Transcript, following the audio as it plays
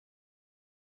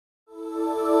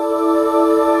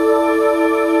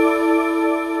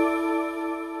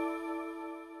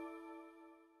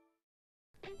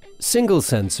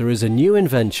SingleSensor is a new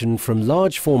invention from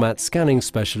large format scanning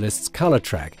specialists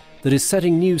Colortrac that is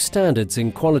setting new standards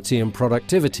in quality and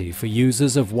productivity for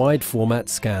users of wide format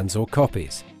scans or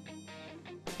copies.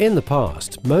 In the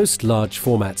past, most large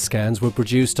format scans were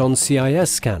produced on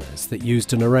CIS scanners that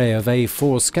used an array of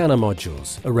A4 scanner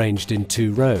modules arranged in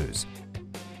 2 rows.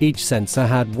 Each sensor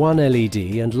had one LED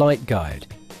and light guide,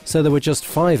 so there were just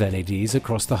 5 LEDs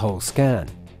across the whole scan.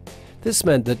 This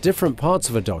meant that different parts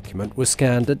of a document were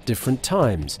scanned at different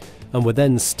times and were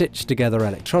then stitched together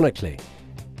electronically.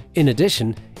 In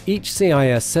addition, each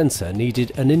CIS sensor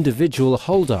needed an individual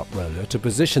hold-up roller to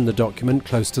position the document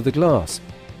close to the glass,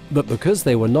 but because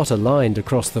they were not aligned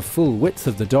across the full width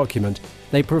of the document,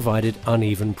 they provided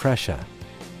uneven pressure.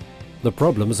 The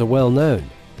problems are well known: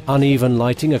 uneven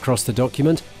lighting across the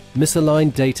document,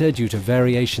 misaligned data due to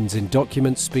variations in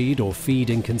document speed or feed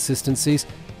inconsistencies,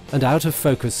 and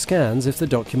out-of-focus scans if the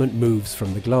document moves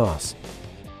from the glass.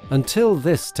 Until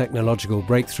this technological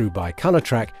breakthrough by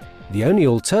Colortrac, the only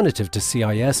alternative to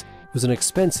CIS was an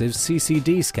expensive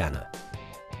CCD scanner.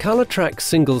 Colortrac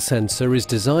SingleSensor is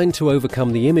designed to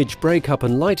overcome the image breakup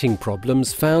and lighting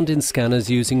problems found in scanners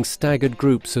using staggered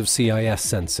groups of CIS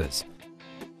sensors.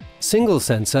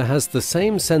 SingleSensor has the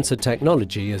same sensor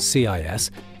technology as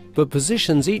CIS, but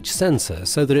positions each sensor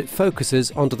so that it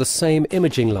focuses onto the same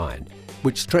imaging line,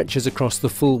 which stretches across the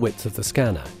full width of the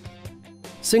scanner.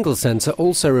 SingleSensor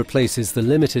also replaces the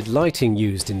limited lighting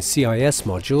used in CIS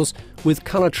modules with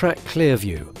Colortrac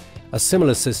ClearView, a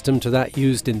similar system to that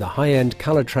used in the high-end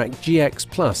Colortrac GX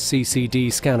Plus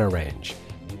CCD scanner range.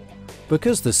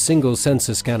 Because the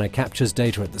SingleSensor scanner captures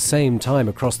data at the same time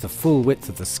across the full width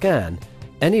of the scan,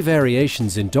 any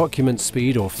variations in document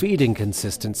speed or feed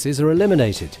inconsistencies are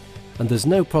eliminated, and there's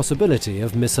no possibility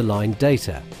of misaligned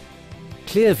data.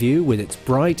 ClearView, with its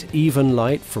bright, even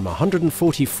light from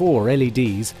 144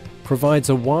 LEDs, provides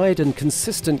a wide and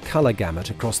consistent color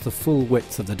gamut across the full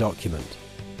width of the document.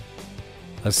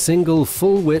 A single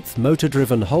full-width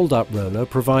motor-driven hold-up roller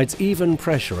provides even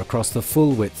pressure across the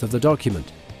full width of the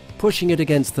document, pushing it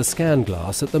against the scan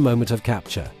glass at the moment of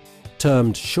capture.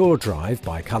 Termed Sure Drive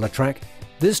by Colortrac,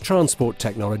 this transport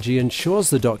technology ensures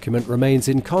the document remains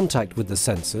in contact with the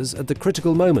sensors at the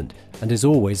critical moment and is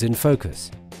always in focus.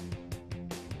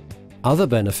 Other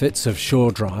benefits of Sure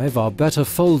Drive are better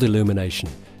fold illumination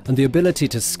and the ability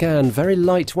to scan very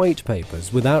lightweight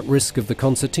papers without risk of the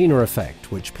concertina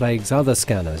effect, which plagues other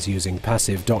scanners using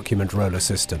passive document roller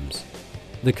systems.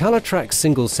 The Colortrac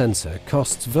SingleSensor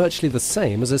costs virtually the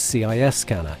same as a CIS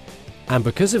scanner, and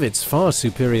because of its far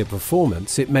superior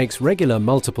performance, it makes regular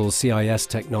multiple CIS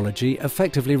technology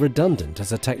effectively redundant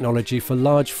as a technology for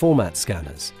large format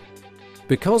scanners.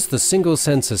 Because the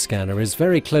SingleSensor scanner is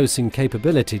very close in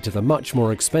capability to the much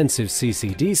more expensive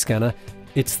CCD scanner,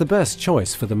 it's the best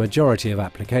choice for the majority of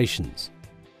applications.